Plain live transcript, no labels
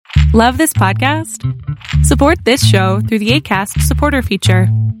Love this podcast? Support this show through the Acast supporter feature.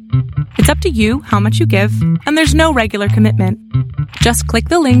 It's up to you how much you give, and there's no regular commitment. Just click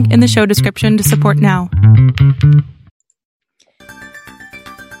the link in the show description to support now.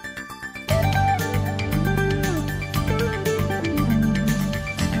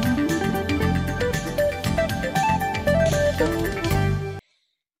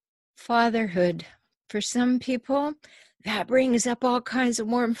 Fatherhood. For some people, that brings up all kinds of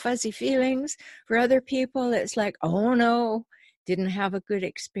warm, fuzzy feelings. For other people, it's like, oh no, didn't have a good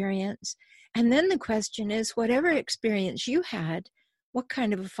experience. And then the question is, whatever experience you had, what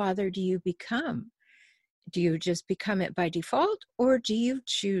kind of a father do you become? Do you just become it by default, or do you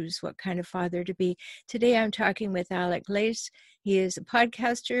choose what kind of father to be? Today, I'm talking with Alec Lace. He is a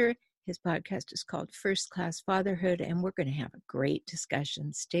podcaster. His podcast is called First Class Fatherhood, and we're going to have a great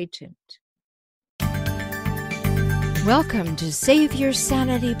discussion. Stay tuned. Welcome to Save Your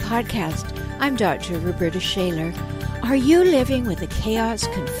Sanity podcast. I'm Dr. Roberta Shaler. Are you living with the chaos,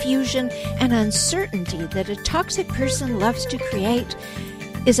 confusion, and uncertainty that a toxic person loves to create?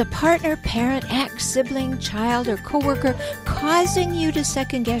 Is a partner, parent, ex, sibling, child, or coworker causing you to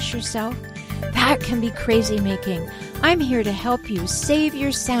second-guess yourself? That can be crazy-making. I'm here to help you save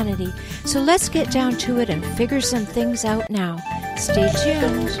your sanity. So let's get down to it and figure some things out now. Stay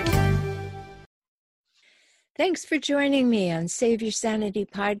tuned. Thanks for joining me on Save Your Sanity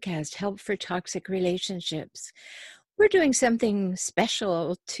podcast, Help for Toxic Relationships. We're doing something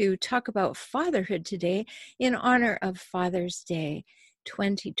special to talk about fatherhood today in honor of Father's Day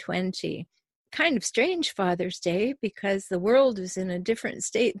 2020. Kind of strange Father's Day because the world is in a different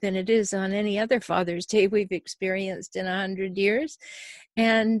state than it is on any other Father's Day we've experienced in 100 years.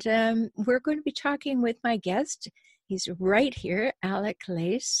 And we're going to be talking with my guest. He's right here, Alec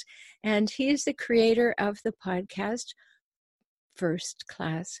Lace, and he's the creator of the podcast First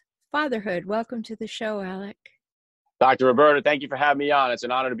Class Fatherhood. Welcome to the show, Alec. Dr. Roberta, thank you for having me on. It's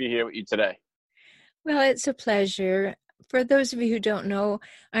an honor to be here with you today. Well, it's a pleasure. For those of you who don't know,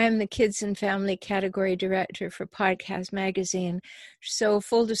 I am the Kids and Family Category Director for Podcast Magazine. So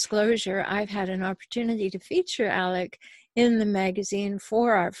full disclosure, I've had an opportunity to feature Alec in the magazine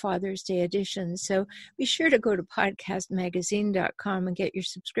for our Father's Day edition. So be sure to go to podcastmagazine.com and get your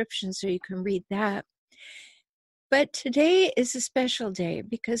subscription so you can read that. But today is a special day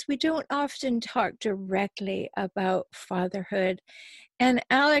because we don't often talk directly about fatherhood. And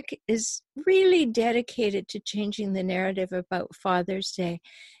Alec is really dedicated to changing the narrative about Father's Day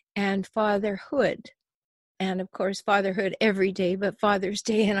and fatherhood. And of course, fatherhood every day, but Father's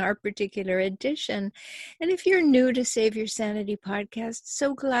Day in our particular edition. And if you're new to Save Your Sanity podcast,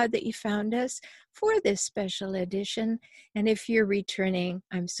 so glad that you found us for this special edition. And if you're returning,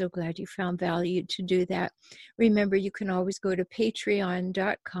 I'm so glad you found value to do that. Remember, you can always go to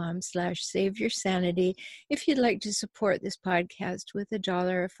patreon.com/saveyoursanity if you'd like to support this podcast with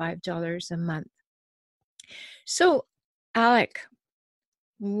 $1 or $5 a month. So, Alec,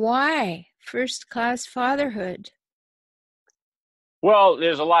 why First Class Fatherhood? Well,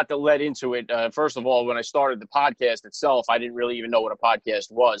 there's a lot that led into it. First of all, when I started the podcast itself, I didn't really even know what a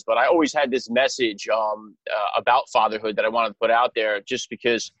podcast was, but I always had this message about fatherhood that I wanted to put out there just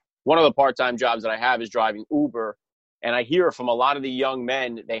because one of the part-time jobs that I have is driving Uber. And I hear from a lot of the young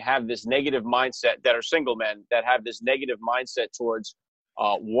men, they have this negative mindset that are single men that have this negative mindset towards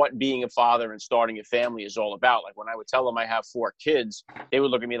what being a father and starting a family is all about. Like when I would tell them I have 4 kids, they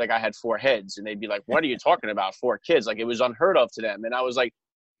would look at me like I had 4 heads and they'd be like, what are you talking about? 4 kids? Like it was unheard of to them. And I was like,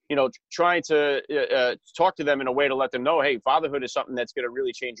 trying to talk to them in a way to let them know, hey, fatherhood is something that's going to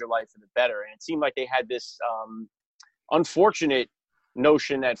really change your life for the better. And it seemed like they had this unfortunate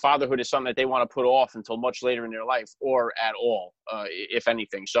notion that fatherhood is something that they want to put off until much later in their life or at all, if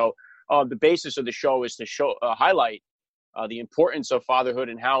anything. So the basis of the show is to highlight the importance of fatherhood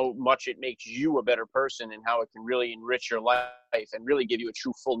and how much it makes you a better person and how it can really enrich your life and really give you a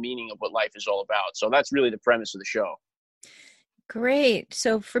true full meaning of what life is all about. So that's really the premise of the show. Great.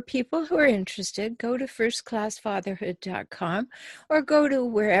 So for people who are interested, go to firstclassfatherhood.com or go to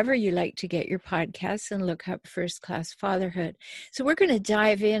wherever you like to get your podcasts and look up First Class Fatherhood. So we're going to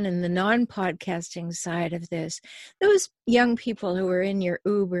dive in the non-podcasting side of this. Those young people who are in your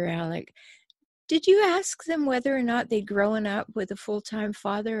Uber, Alec, did you ask them whether or not they'd grown up with a full-time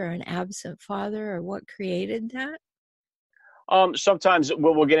father or an absent father or what created that? Sometimes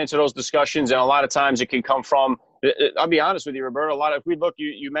we'll get into those discussions, and a lot of times it can come from, I'll be honest with you, Roberta, if we look,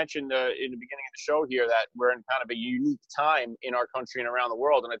 you mentioned in the beginning of the show here that we're in kind of a unique time in our country and around the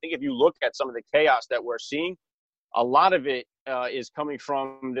world. And I think if you look at some of the chaos that we're seeing, a lot of it is coming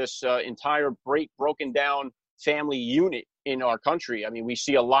from this entire broken down family unit in our country. I mean, we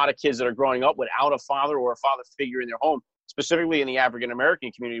see a lot of kids that are growing up without a father or a father figure in their home, specifically in the African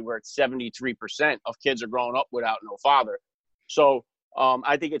American community, where it's 73% of kids are growing up without no father. So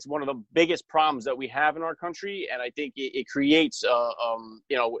I think it's one of the biggest problems that we have in our country, and I think it creates,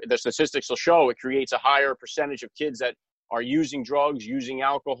 the statistics will show it creates a higher percentage of kids that are using drugs, using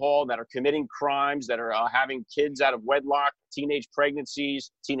alcohol, that are committing crimes, that are having kids out of wedlock, teenage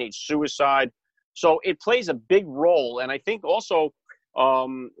pregnancies, teenage suicide. So it plays a big role. And I think also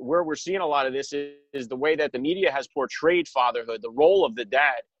where we're seeing a lot of this is the way that the media has portrayed fatherhood. The role of the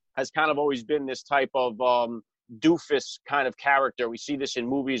dad has kind of always been this type of doofus kind of character. We see this in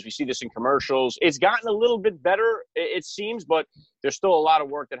movies. We see this in commercials. It's gotten a little bit better, it seems, but there's still a lot of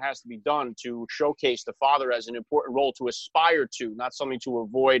work that has to be done to showcase the father as an important role to aspire to, not something to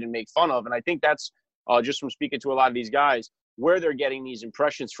avoid and make fun of. And I think that's just from speaking to a lot of these guys, where they're getting these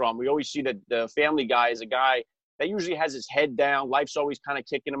impressions from. We always see that the Family Guy is a guy that usually has his head down. Life's always kind of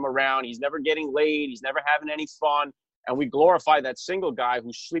kicking him around. He's never getting laid. He's never having any fun. And we glorify that single guy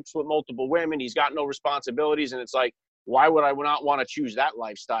who sleeps with multiple women. He's got no responsibilities. And it's like, why would I not want to choose that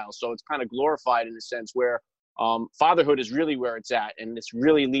lifestyle? So it's kind of glorified in a sense where fatherhood is really where it's at. And this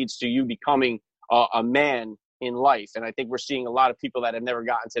really leads to you becoming a man in life. And I think we're seeing a lot of people that have never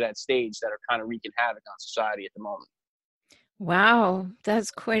gotten to that stage that are kind of wreaking havoc on society at the moment. Wow, that's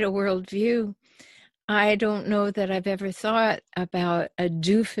quite a worldview. I don't know that I've ever thought about a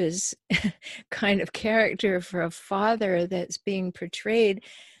doofus kind of character for a father that's being portrayed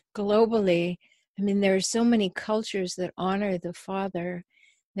globally. I mean, there are so many cultures that honor the father.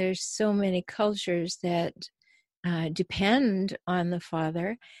 There's so many cultures that depend on the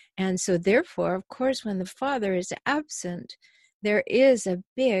father. And so therefore, of course, when the father is absent, there is a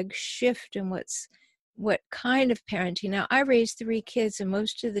big shift in what kind of parenting. Now, I raised 3 kids, and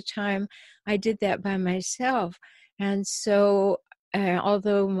most of the time I did that by myself. And so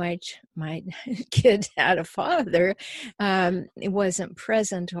although my kid had a father, it wasn't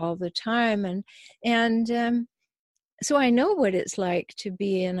present all the time. And so I know what it's like to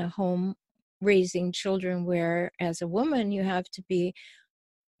be in a home raising children where, as a woman, you have to be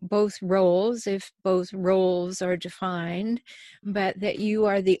both roles, if both roles are defined, but that you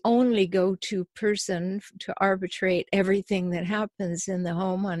are the only go-to person to arbitrate everything that happens in the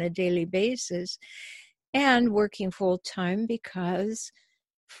home on a daily basis, and working full-time because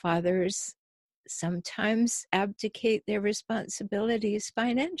fathers sometimes abdicate their responsibilities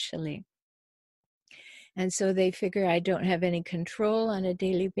financially. And so they figure, I don't have any control on a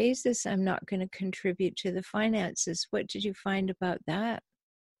daily basis. I'm not going to contribute to the finances. What did you find about that?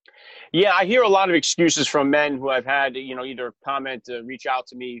 Yeah, I hear a lot of excuses from men who I've had, either comment, reach out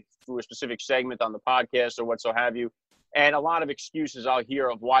to me through a specific segment on the podcast or what so have you. And a lot of excuses I'll hear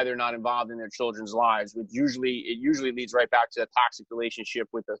of why they're not involved in their children's lives, which usually leads right back to that toxic relationship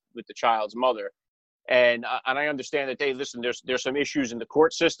with the child's mother. And I understand that, hey, listen, there's some issues in the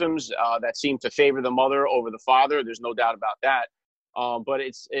court systems that seem to favor the mother over the father. There's no doubt about that. But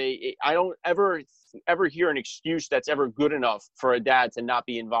I don't ever hear an excuse that's ever good enough for a dad to not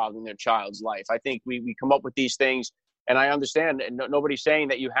be involved in their child's life. I think we come up with these things, and I understand, and nobody's saying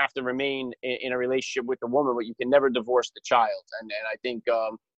that you have to remain in a relationship with the woman, but you can never divorce the child. And I think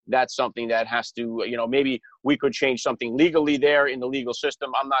that's something that has to, maybe we could change something legally there in the legal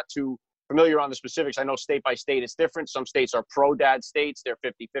system. I'm not too familiar on the specifics. I know state by state it's different. Some states are pro-dad states. They're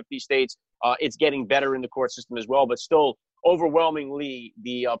 50-50 states. It's getting better in the court system as well, but still overwhelmingly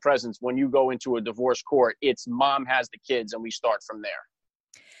the presence when you go into a divorce court, it's mom has the kids and we start from there.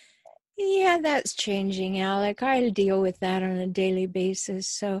 Yeah, that's changing, Alec. I deal with that on a daily basis,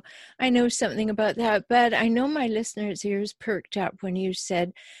 so I know something about that. But I know my listeners' ears perked up when you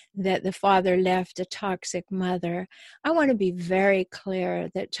said that the father left a toxic mother. I want to be very clear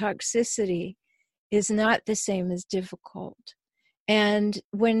that toxicity is not the same as difficult. And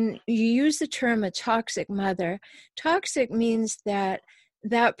when you use the term a toxic mother, toxic means that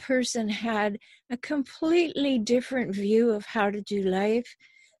that person had a completely different view of how to do life,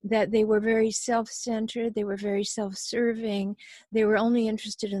 that they were very self-centered, they were very self-serving, they were only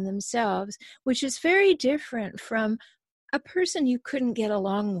interested in themselves, which is very different from a person you couldn't get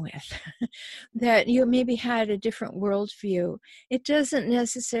along with, that you maybe had a different worldview. It doesn't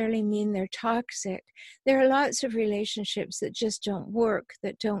necessarily mean they're toxic. There are lots of relationships that just don't work,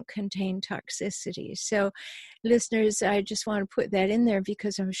 that don't contain toxicity. So listeners, I just want to put that in there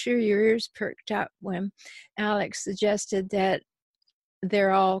because I'm sure your ears perked up when Alex suggested that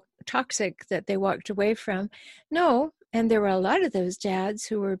they're all toxic, that they walked away from. No, And there were a lot of those dads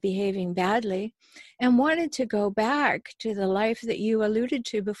who were behaving badly and wanted to go back to the life that you alluded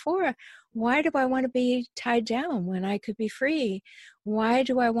to before. Why do I want to be tied down when I could be free? Why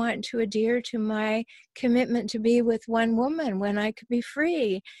do I want to adhere to my commitment to be with one woman when I could be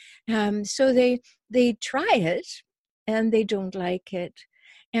free? So they try it and they don't like it.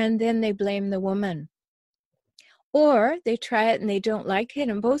 And then they blame the woman. Or they try it and they don't like it,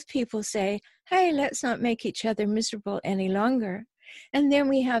 and both people say, hey, let's not make each other miserable any longer. And then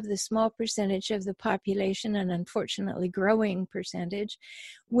we have the small percentage of the population, an unfortunately growing percentage,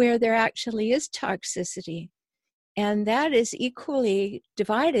 where there actually is toxicity. And that is equally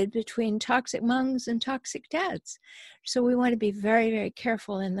divided between toxic moms and toxic dads. So we want to be very, very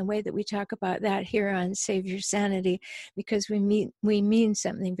careful in the way that we talk about that here on Save Your Sanity, because we mean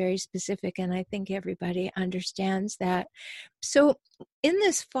something very specific, and I think everybody understands that. So in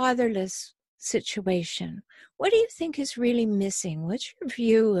this fatherless situation, what do you think is really missing? What's your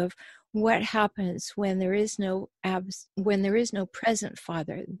view of what happens when there is no present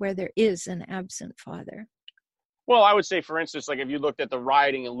father, where there is an absent father? Well, I would say, for instance, like if you looked at the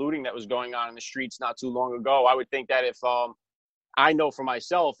rioting and looting that was going on in the streets not too long ago, I would think that if I know for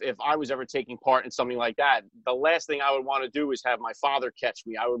myself, if I was ever taking part in something like that, the last thing I would want to do is have my father catch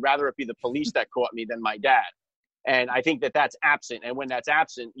me. I would rather it be the police that caught me than my dad. And I think that that's absent. And when that's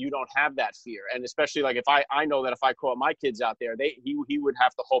absent, you don't have that fear. And especially like if I know that if I caught my kids out there, he would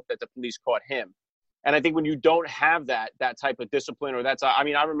have to hope that the police caught him. And I think when you don't have that type of discipline, or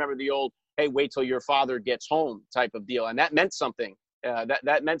I remember the old, hey, wait till your father gets home type of deal. And that meant something.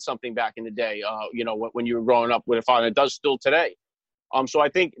 That meant something back in the day, when you were growing up with a father. It does still today. So I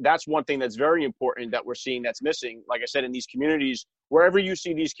think that's one thing that's very important that we're seeing that's missing. Like I said, in these communities, wherever you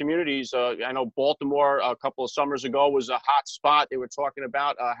see these communities, I know Baltimore a couple of summers ago was a hot spot. They were talking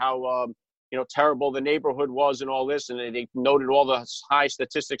about how terrible the neighborhood was and all this. And they noted all the high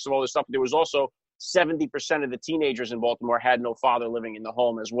statistics of all this stuff. There was also 70% of the teenagers in Baltimore had no father living in the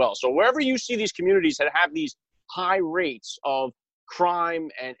home as well. So wherever you see these communities that have these high rates of crime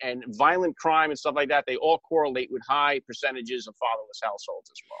and violent crime and stuff like that, they all correlate with high percentages of fatherless households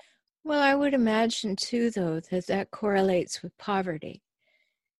as well. Well, I would imagine too, though, that correlates with poverty.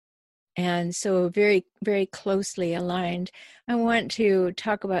 And so very, very closely aligned. I want to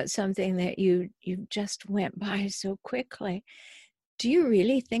talk about something that you just went by so quickly. Do you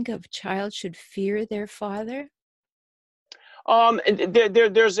really think a child should fear their father?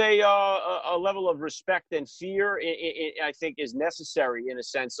 There's a level of respect and fear. I think is necessary in a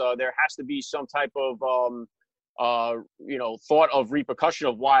sense. There has to be some type of thought of repercussion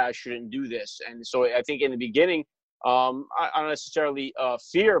of why I shouldn't do this. And so I think in the beginning, I don't necessarily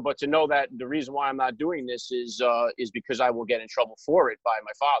fear, but to know that the reason why I'm not doing this is because I will get in trouble for it by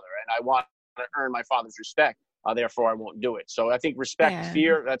my father, and I want to earn my father's respect. Therefore, I won't do it. So I think respect,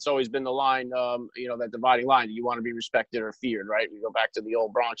 fear, that's always been the line, that dividing line. Do you want to be respected or feared, right? We go back to the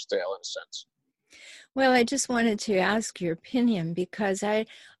old Bronx Tale in a sense. Well, I just wanted to ask your opinion, because I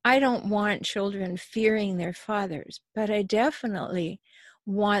don't want children fearing their fathers, but I definitely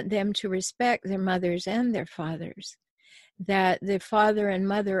want them to respect their mothers and their fathers. That the father and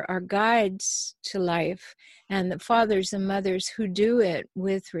mother are guides to life, and the fathers and mothers who do it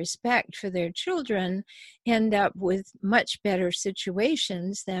with respect for their children end up with much better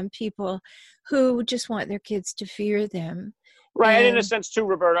situations than people who just want their kids to fear them. Right, and in a sense too,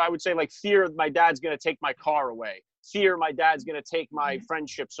 Roberta, I would say like fear my dad's going to take my car away. Fear my dad's going to take my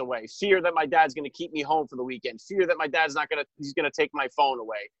friendships away. Fear that my dad's going to keep me home for the weekend. Fear that my dad's he's going to take my phone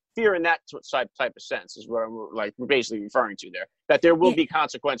away. Fear in that type of sense is what I'm basically referring to there. That there will be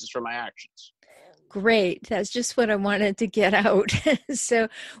consequences for my actions. Great. That's just what I wanted to get out. So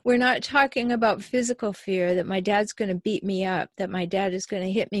we're not talking about physical fear, that my dad's going to beat me up, that my dad is going to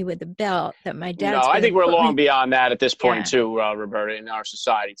hit me with a belt, that my dad's I think we're long beyond that at this point too, Roberta, in our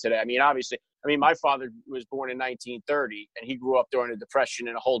society today. I mean, obviously, my father was born in 1930, and he grew up during the Depression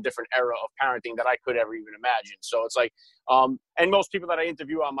in a whole different era of parenting that I could ever even imagine. So it's like, and most people that I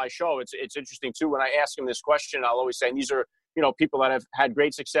interview on my show, it's interesting too. When I ask them this question, I'll always say, and these are, people that have had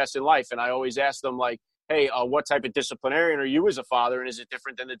great success in life. And I always ask them like, hey, what type of disciplinarian are you as a father? And is it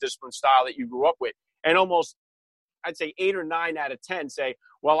different than the discipline style that you grew up with? And almost, I'd say 8 or 9 out of 10 say,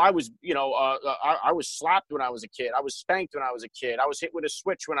 well, I was, I was slapped when I was a kid. I was spanked when I was a kid. I was hit with a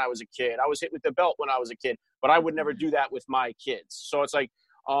switch when I was a kid. I was hit with the belt when I was a kid, but I would never do that with my kids. So it's like,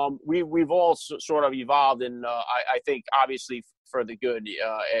 we've all sort of evolved, and I think obviously for the good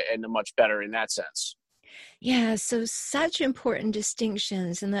and the much better in that sense. Yeah, so such important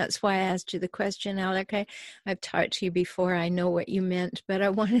distinctions. And that's why I asked you the question, Alec. I've talked to you before. I know what you meant, but I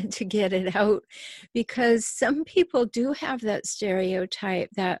wanted to get it out because some people do have that stereotype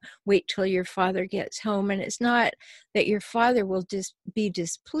that wait till your father gets home. And it's not that your father will be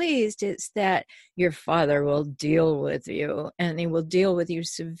displeased, it's that your father will deal with you and he will deal with you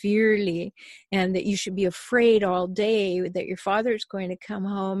severely, and that you should be afraid all day that your father's going to come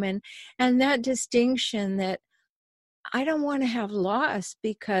home. And that distinction that I don't want to have lost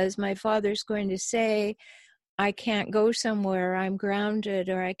because my father's going to say, I can't go somewhere, I'm grounded,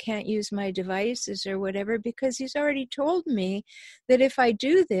 or I can't use my devices or whatever, because he's already told me that if I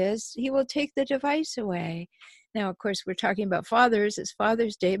do this, he will take the device away. Now, of course, we're talking about fathers, it's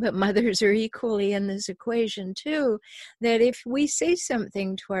Father's Day, but mothers are equally in this equation too, that if we say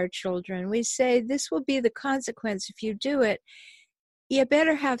something to our children, we say, this will be the consequence if you do it, you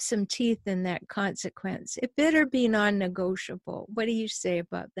better have some teeth in that consequence. It better be non-negotiable. What do you say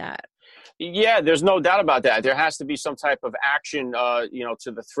about that? Yeah, there's no doubt about that. There has to be some type of action, to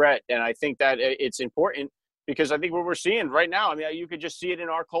the threat. And I think that it's important because I think what we're seeing right now, I mean, you could just see it in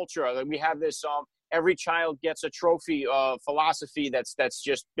our culture. Like we have this every child gets a trophy philosophy that's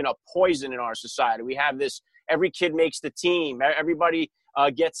just been a poison in our society. We have this every kid makes the team. Everybody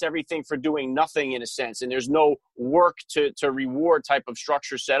gets everything for doing nothing in a sense. And there's no work to reward type of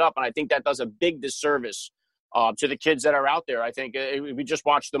structure set up. And I think that does a big disservice to the kids that are out there. I think we just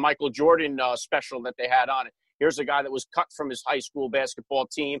watched the Michael Jordan special that they had on it. Here's a guy that was cut from his high school basketball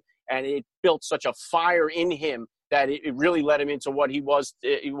team, and it built such a fire in him that it really led him into what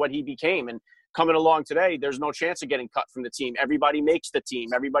he became. And coming along today, there's no chance of getting cut from the team. Everybody makes the team.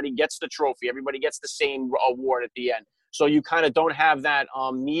 Everybody gets the trophy. Everybody gets the same award at the end. So you kind of don't have that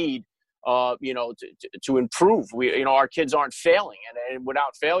need, to improve. Our kids aren't failing, and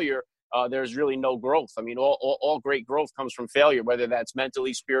without failure, there's really no growth. I mean, all great growth comes from failure, whether that's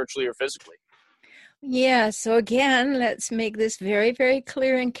mentally, spiritually, or physically. Yeah, so again, let's make this very, very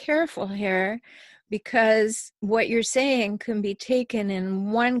clear and careful here, because what you're saying can be taken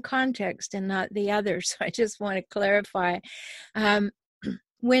in one context and not the other. So I just want to clarify.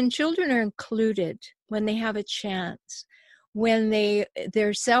 When children are included, when they have a chance, when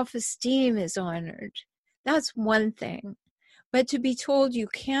their self-esteem is honored, that's one thing. But to be told you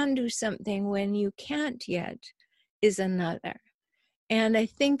can do something when you can't yet is another. And I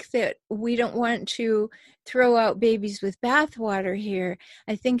think that we don't want to throw out babies with bathwater here.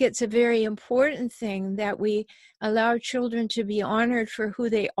 I think it's a very important thing that we allow children to be honored for who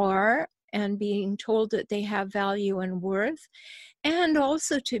they are and being told that they have value and worth, and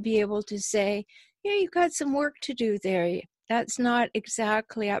also to be able to say, yeah, you've got some work to do there. That's not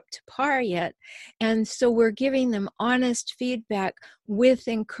exactly up to par yet. And so we're giving them honest feedback with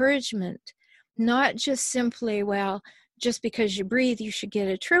encouragement, not just simply, well, just because you breathe, you should get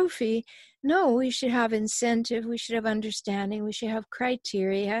a trophy. No, we should have incentive, we should have understanding, we should have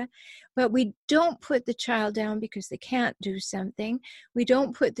criteria, but we don't put the child down because they can't do something. We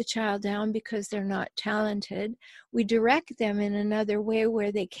don't put the child down because they're not talented. We direct them in another way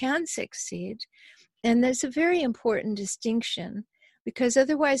where they can succeed. And that's a very important distinction, because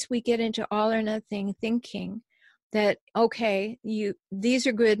otherwise we get into all or nothing thinking that, okay, these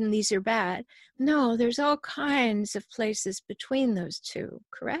are good and these are bad. No, there's all kinds of places between those two,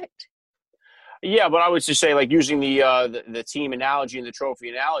 correct? Yeah, but I would just say, like, using the team analogy and the trophy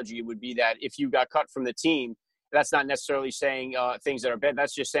analogy would be that if you got cut from the team, that's not necessarily saying things that are bad.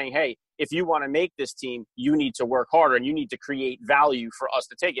 That's just saying, hey, if you want to make this team, you need to work harder and you need to create value for us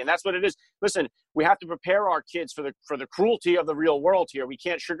to take it. And that's what it is. Listen, we have to prepare our kids for the cruelty of the real world here. We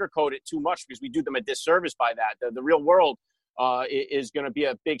can't sugarcoat it too much because we do them a disservice by that. The real world is going to be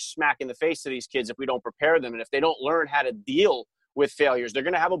a big smack in the face to these kids if we don't prepare them. And if they don't learn how to deal with failures, they're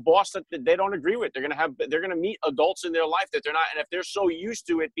going to have a boss that they don't agree with. They're going to meet adults in their life that they're not. And if they're so used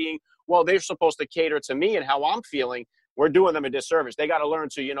to it being, well, they're supposed to cater to me and how I'm feeling, we're doing them a disservice. They got to learn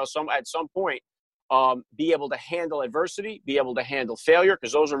to, at some point, be able to handle adversity, be able to handle failure,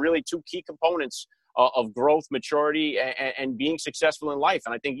 because those are really two key components of growth, maturity, and being successful in life.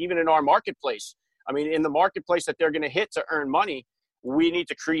 And I think even in our marketplace, I mean, in the marketplace that they're going to hit to earn money, we need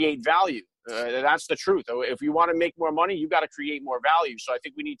to create value. That's the truth. If you want to make more money, you got to create more value. So I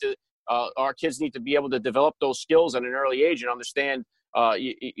think we need to, our kids need to be able to develop those skills at an early age and understand,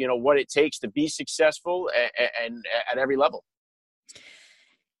 what it takes to be successful and at every level.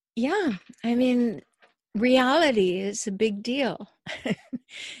 Yeah, I mean, reality is a big deal.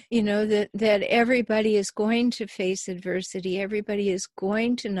 that everybody is going to face adversity. Everybody is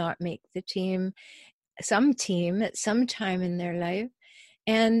going to not make the team at some time in their life.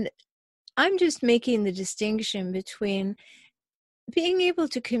 And I'm just making the distinction between being able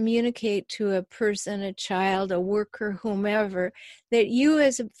to communicate to a person, a child, a worker, whomever, that you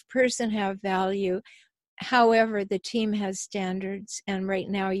as a person have value. However, the team has standards, and right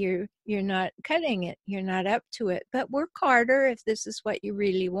now you're not cutting it. You're not up to it. But work harder if this is what you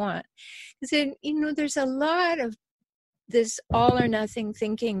really want. Because there's a lot of this all or nothing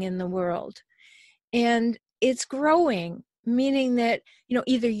thinking in the world, and it's growing, meaning that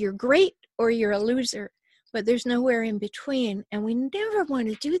either you're great or you're a loser, but there's nowhere in between. And we never want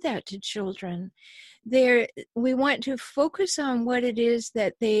to do that to children. We want to focus on what it is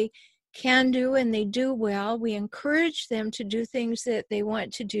that they can do and they do well. We encourage them to do things that they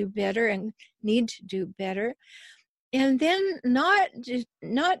want to do better and need to do better. And then not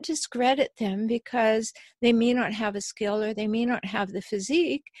discredit them because they may not have a skill or they may not have the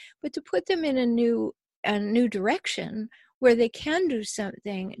physique, but to put them in a new direction where they can do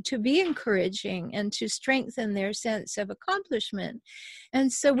something, to be encouraging and to strengthen their sense of accomplishment.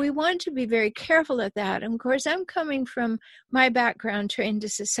 And so we want to be very careful of that. And of course, I'm coming from my background trained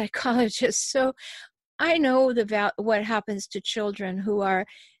as a psychologist, so I know what happens to children who are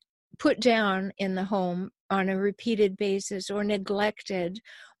put down in the home on a repeated basis, or neglected,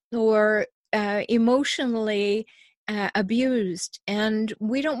 or emotionally abused. And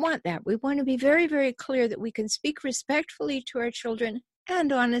we don't want that. We want to be very, very clear that we can speak respectfully to our children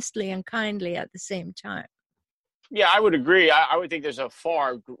and honestly and kindly at the same time. Yeah, I would agree. I would think there's a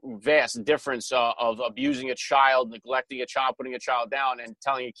vast difference of abusing a child, neglecting a child, putting a child down, and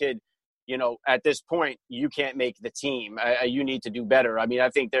telling a kid, at this point, you can't make the team. You need to do better. I mean, I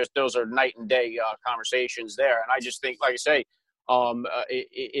think those are night and day conversations there. And I just think, like I say,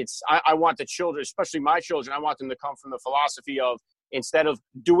 I want the children, especially my children, I want them to come from the philosophy of, instead of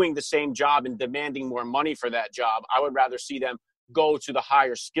doing the same job and demanding more money for that job, I would rather see them go to the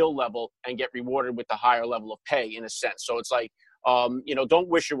higher skill level and get rewarded with the higher level of pay, in a sense. So it's like, don't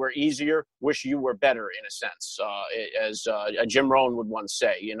wish it were easier, wish you were better, in a sense, as Jim Rohn would once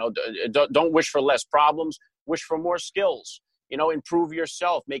say. Don't wish for less problems, wish for more skills. Improve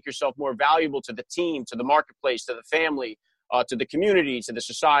yourself, make yourself more valuable to the team, to the marketplace, to the family, to the community, to the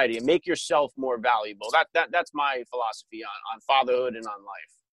society, and make yourself more valuable. That's my philosophy on fatherhood and on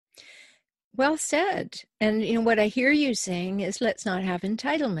life. Well said. And what I hear you saying is, let's not have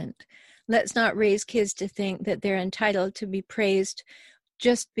entitlement. Let's not raise kids to think that they're entitled to be praised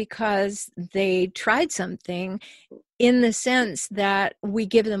just because they tried something, in the sense that we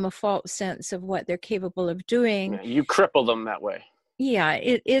give them a false sense of what they're capable of doing. Yeah, you cripple them that way. Yeah,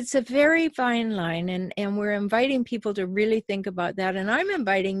 it's a very fine line, and we're inviting people to really think about that. And I'm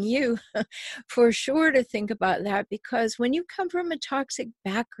inviting you for sure to think about that, because when you come from a toxic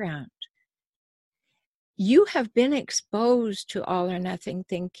background, you have been exposed to all or nothing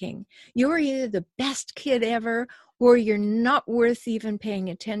thinking. You're either the best kid ever, or you're not worth even paying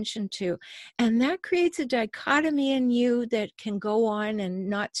attention to. And that creates a dichotomy in you that can go on and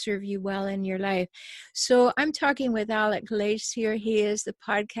not serve you well in your life. So I'm talking with Alec Lace here. He is the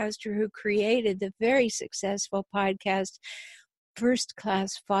podcaster who created the very successful podcast, First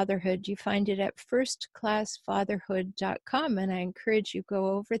Class Fatherhood. You find it at firstclassfatherhood.com, and I encourage you go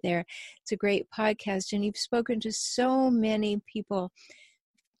over there. It's a great podcast, and you've spoken to so many people,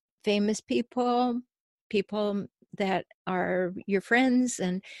 famous people that are your friends,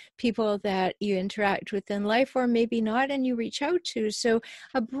 and people that you interact with in life, or maybe not, and you reach out to. So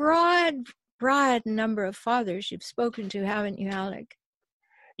a broad number of fathers you've spoken to, haven't you, Alec?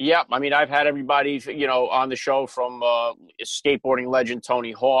 Yep. I mean, I've had everybody, on the show, from skateboarding legend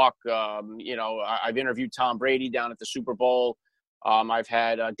Tony Hawk. I've interviewed Tom Brady down at the Super Bowl. I've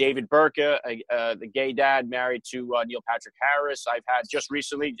had David Burka, the gay dad married to Neil Patrick Harris. I've had just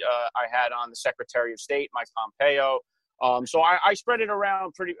recently, I had on the Secretary of State, Mike Pompeo. So I spread it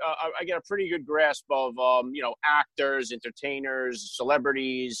around pretty. I get a pretty good grasp of actors, entertainers,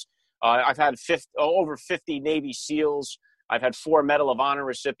 celebrities. I've had over 50 Navy SEALs. I've had 4 Medal of Honor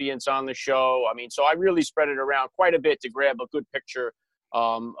recipients on the show. I mean, so I really spread it around quite a bit to grab a good picture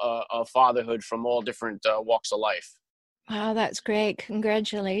of fatherhood from all different walks of life. Wow, that's great.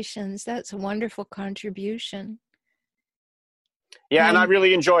 Congratulations. That's a wonderful contribution. Yeah, and I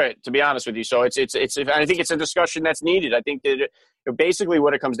really enjoy it, to be honest with you. So it's I think it's a discussion that's needed. I think that basically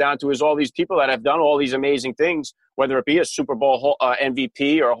what it comes down to is all these people that have done all these amazing things, whether it be a Super Bowl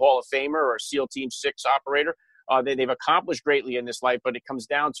MVP or a Hall of Famer or a SEAL Team 6 operator. They've accomplished greatly in this life, but it comes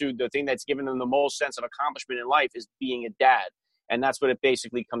down to the thing that's given them the most sense of accomplishment in life is being a dad. And that's what it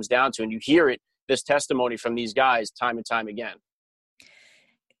basically comes down to. And you hear this testimony from these guys time and time again.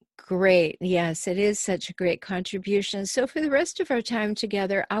 Great. Yes, it is such a great contribution. So for the rest of our time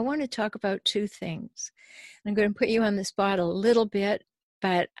together, I want to talk about two things. I'm going to put you on the spot a little bit,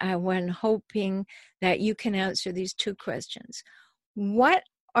 but I'm hoping that you can answer these two questions. What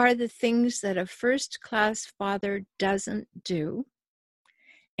are the things that a first-class father doesn't do?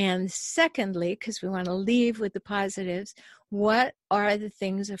 And secondly, because we want to leave with the positives, what are the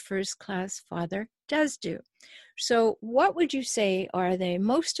things a first-class father does do? So what would you say are the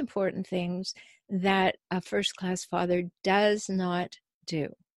most important things that a first-class father does not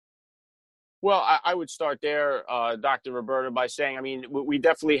do? Well, I would start there, Dr. Roberta, by saying, I mean, we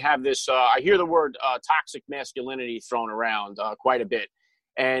definitely have this, I hear the word toxic masculinity thrown around quite a bit.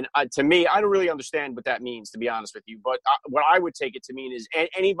 And to me, I don't really understand what that means, to be honest with you. But what I would take it to mean is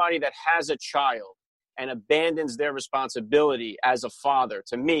anybody that has a child and abandons their responsibility as a father,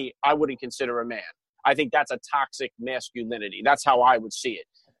 to me, I wouldn't consider a man. I think that's a toxic masculinity. That's how I would see it.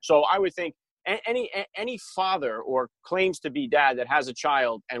 So I would think any father or claims to be dad that has a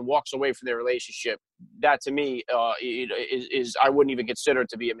child and walks away from their relationship, that to me is I wouldn't even consider it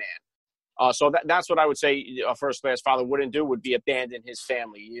to be a man. So that's what I would say a first-class father wouldn't do, would be abandon his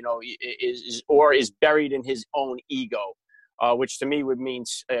family, is buried in his own ego, which to me would mean,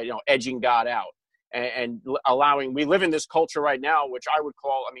 edging God out and allowing, we live in this culture right now, which I would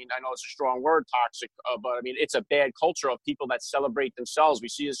call, I mean, I know it's a strong word, toxic, but I mean, it's a bad culture of people that celebrate themselves. We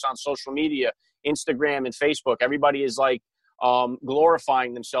see this on social media, Instagram and Facebook. Everybody is like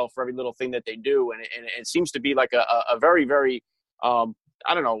glorifying themselves for every little thing that they do. And it seems to be like a very, very,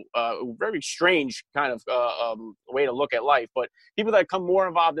 very strange kind of way to look at life. But people that become more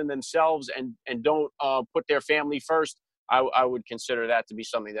involved in themselves and don't put their family first, I would consider that to be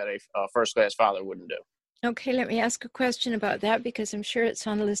something that a first-class father wouldn't do. Okay, let me ask a question about that because I'm sure it's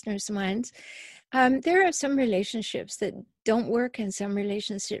on the listeners' minds. There are some relationships that don't work and some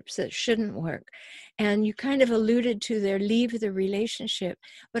relationships that shouldn't work. And you kind of alluded to leave the relationship.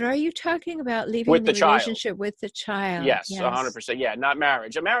 But are you talking about leaving with the child. relationship with the child? Yes, 100%. Yeah, not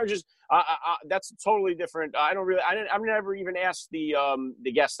marriage. A marriage is that's totally different. I've never even asked the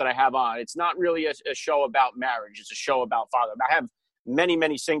guests that I have on. It's not really a show about marriage. It's a show about father. I have many,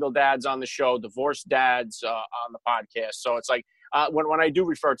 many single dads on the show, divorced dads on the podcast. So it's like when I do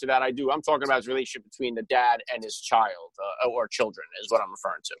refer to that, I'm talking about his relationship between the dad and his child or children is what I'm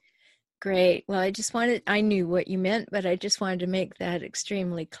referring to. Great. Well, I knew what you meant, but I just wanted to make that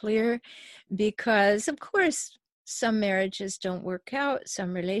extremely clear because, of course, some marriages don't work out,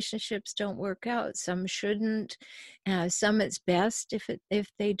 some relationships don't work out, some shouldn't, some it's best if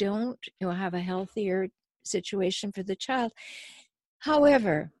they don't, you'll have a healthier situation for the child.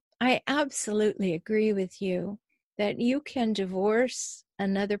 However, I absolutely agree with you that you can divorce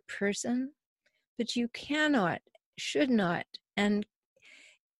another person, but you should not, and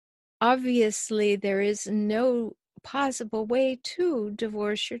obviously there is no possible way to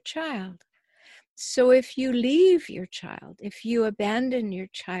divorce your child. So if you leave your child, if you abandon your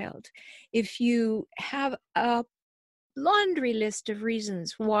child, if you have a laundry list of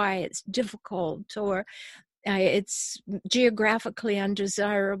reasons why it's difficult or it's geographically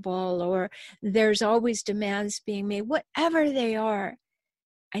undesirable or there's always demands being made, whatever they are,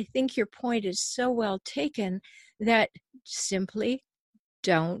 I think your point is so well taken that simply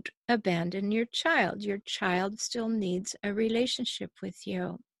don't abandon your child. Your child still needs a relationship with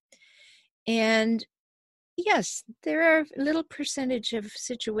you. And yes, there are a little percentage of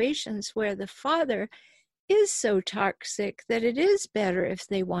situations where the father is so toxic that it is better if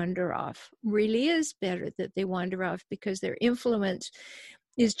they wander off, really is better that they wander off because their influence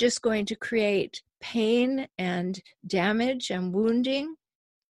is just going to create pain and damage and wounding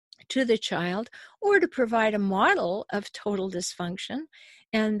to the child or to provide a model of total dysfunction.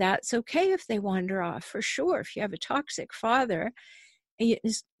 And that's okay if they wander off, for sure. If you have a toxic father,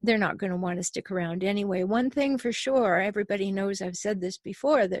 they're not going to want to stick around anyway. One thing for sure, everybody knows, I've said this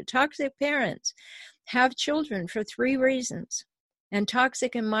before, that toxic parents have children for 3 reasons. And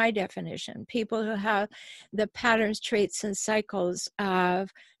toxic in my definition, people who have the patterns, traits, and cycles of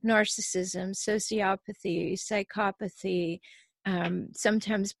narcissism, sociopathy, psychopathy,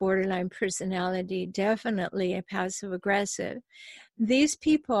 sometimes borderline personality, definitely a passive aggressive. These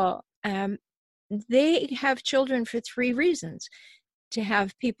people, they have children for 3 reasons. To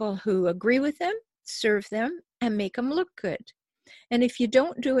have people who agree with them, serve them, and make them look good. And if you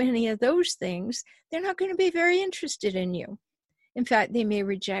don't do any of those things, they're not going to be very interested in you. In fact, they may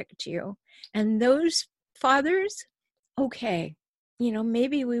reject you. And those fathers, okay,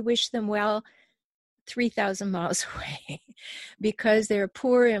 maybe we wish them well 3,000 miles away because they're a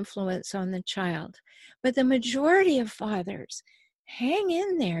poor influence on the child. But the majority of fathers hang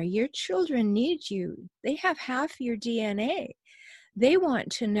in there. Your children need you. They have half your DNA. They want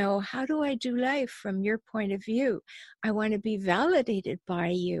to know, how do I do life from your point of view? I want to be validated by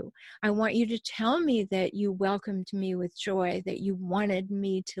you. I want you to tell me that you welcomed me with joy, that you wanted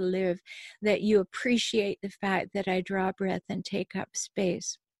me to live, that you appreciate the fact that I draw breath and take up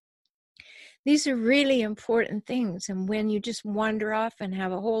space. These are really important things. And when you just wander off and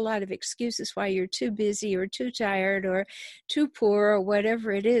have a whole lot of excuses why you're too busy or too tired or too poor or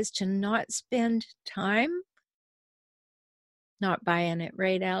whatever it is to not spend time, not buying it,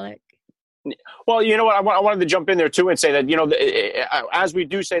 right, Alec? Well, you know what? I wanted to jump in there too and say that, as we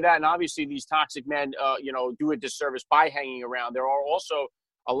do say that, and obviously these toxic men, do a disservice by hanging around. There are also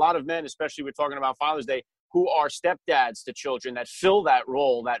a lot of men, especially we're talking about Father's Day, who are stepdads to children that fill that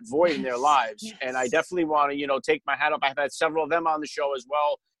role, that void in their lives. Yes. And I definitely want to, take my hat up. I've had several of them on the show as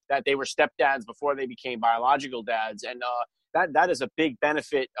well, that they were stepdads before they became biological dads. And that is a big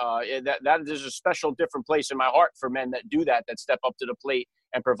benefit. That is a special, different place in my heart for men that do that step up to the plate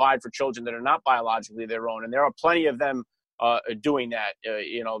and provide for children that are not biologically their own. And there are plenty of them doing that,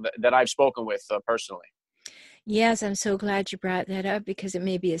 that I've spoken with personally. Yes, I'm so glad you brought that up, because it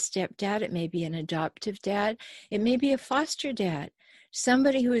may be a stepdad, it may be an adoptive dad, it may be a foster dad,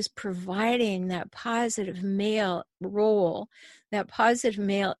 somebody who is providing that positive male role, that positive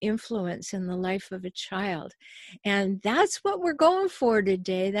male influence in the life of a child. And that's what we're going for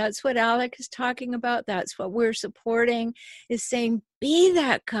today. That's what Alec is talking about. That's what we're supporting, is saying, be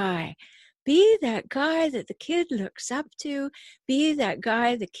that guy. Be that guy that the kid looks up to. Be that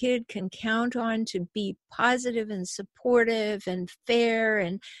guy the kid can count on to be positive and supportive and fair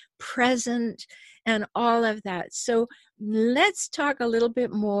and present and all of that. So let's talk a little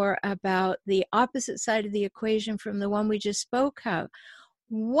bit more about the opposite side of the equation from the one we just spoke of.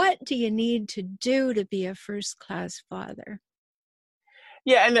 What do you need to do to be a first-class father?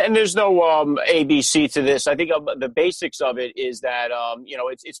 Yeah, and there's no ABC to this. I think the basics of it is that,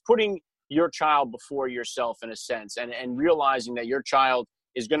 it's putting your child before yourself in a sense, and realizing that your child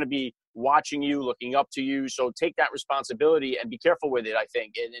is going to be watching you, looking up to you. So take that responsibility and be careful with it, I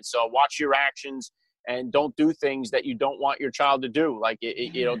think. And it's watch your actions and don't do things that you don't want your child to do. Like,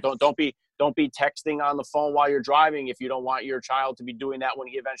 don't be texting on the phone while you're driving if you don't want your child to be doing that when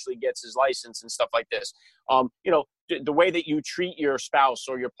he eventually gets his license and stuff like this. The way that you treat your spouse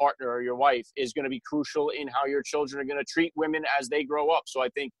or your partner or your wife is going to be crucial in how your children are going to treat women as they grow up. So I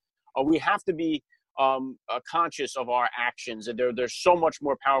think we have to be conscious of our actions, and they're so much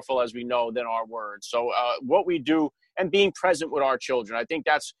more powerful, as we know, than our words. So what we do and being present with our children, I think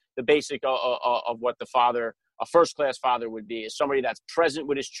that's the basic of what a first-class father would be, is somebody that's present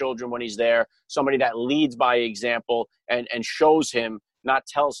with his children when he's there, somebody that leads by example and shows him, not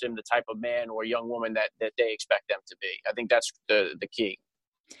tells him, the type of man or young woman that they expect them to be. I think that's the key.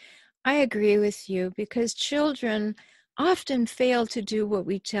 I agree with you, because children often fail to do what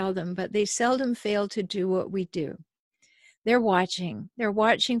we tell them, but they seldom fail to do what we do. They're watching. They're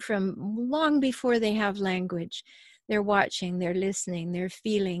watching from long before they have language. They're watching, they're listening, they're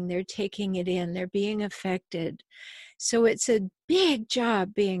feeling, they're taking it in, they're being affected. So it's a big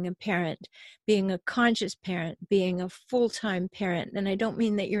job being a parent, being a conscious parent, being a full-time parent. And I don't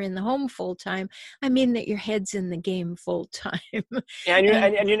mean that you're in the home full-time. I mean that your head's in the game full-time. And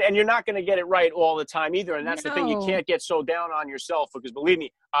you're not going to get it right all the time either. And that's the thing. You can't get so down on yourself, because believe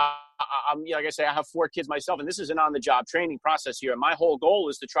me, I'm, like I say, I have 4 kids myself, and this is an on-the-job training process here. And my whole goal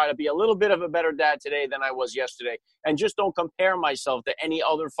is to try to be a little bit of a better dad today than I was yesterday. And just don't compare myself to any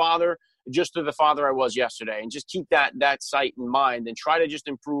other father, just to the father I was yesterday, and just keep that sight in mind and try to just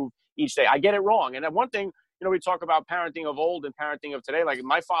improve each day. I get it wrong. And one thing, we talk about parenting of old and parenting of today. Like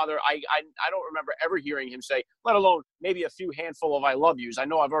my father, I don't remember ever hearing him say, let alone maybe a few handful of I love yous. I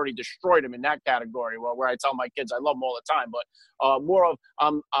know I've already destroyed him in that category, where I tell my kids I love them all the time, but more of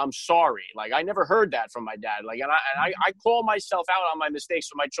I'm sorry. Like I never heard that from my dad. Like, and I call myself out on my mistakes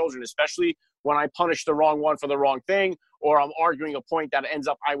for my children, especially when I punish the wrong one for the wrong thing, or I'm arguing a point that ends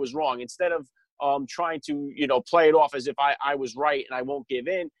up I was wrong. Instead of trying to, play it off as if I was right and I won't give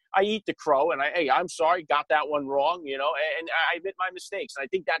in, I eat the crow and I'm sorry, got that one wrong, and I admit my mistakes. And I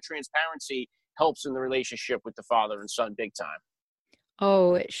think that transparency helps in the relationship with the father and son big time.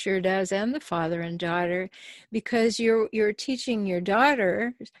 Oh, it sure does. And the father and daughter, because you're teaching your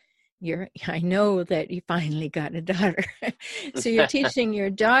daughter. I know that you finally got a daughter. So you're teaching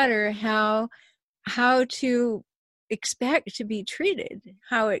your daughter how to expect to be treated,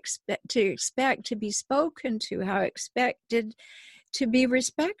 how to expect to be spoken to, how expected to be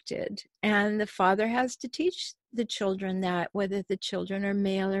respected. And the father has to teach the children that, whether the children are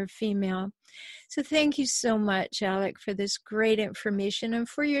male or female. So thank you so much, Alec, for this great information and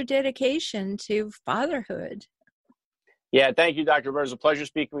for your dedication to fatherhood. Yeah, thank you, Dr. Bird. It's a pleasure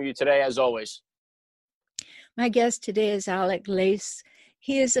speaking with you today, as always. My guest today is Alec Lace.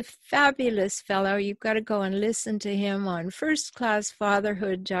 He is a fabulous fellow. You've got to go and listen to him on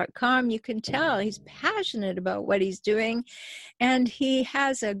firstclassfatherhood.com. You can tell he's passionate about what he's doing, and he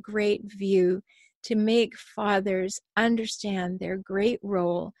has a great view to make fathers understand their great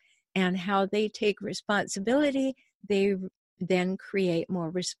role and how they take responsibility. They then create more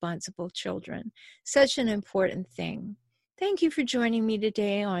responsible children. Such an important thing. Thank you for joining me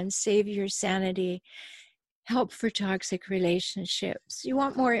today on Save Your Sanity, Help for Toxic Relationships. You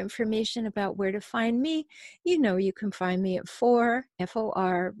want more information about where to find me? You know you can find me at FOR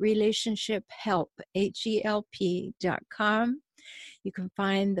Relationship Help, HELP.com. You can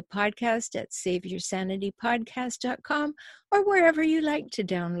find the podcast at SaveYourSanityPodcast.com or wherever you like to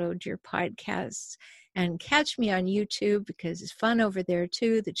download your podcasts. And catch me on YouTube because it's fun over there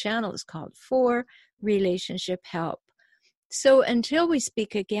too. The channel is called For Relationship Help. So until we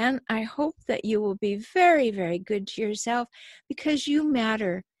speak again, I hope that you will be very, very good to yourself because you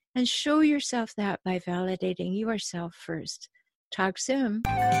matter, and show yourself that by validating yourself first. Talk soon.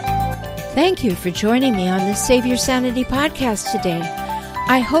 Thank you for joining me on the Save Your Sanity podcast today.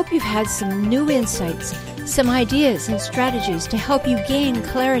 I hope you've had some new insights, some ideas and strategies to help you gain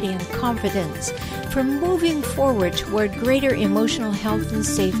clarity and confidence for moving forward toward greater emotional health and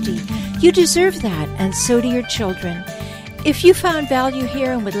safety. You deserve that, and so do your children. If you found value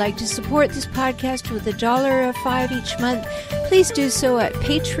here and would like to support this podcast with $1 or $5 each month, please do so at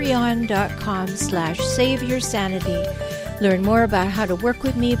patreon.com/saveyoursanity. Learn more about how to work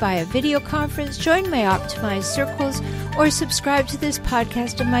with me via video conference, join my optimized circles, or subscribe to this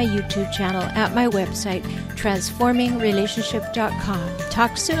podcast on my YouTube channel at my website, transformingrelationship.com.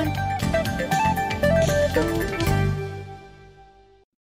 Talk soon.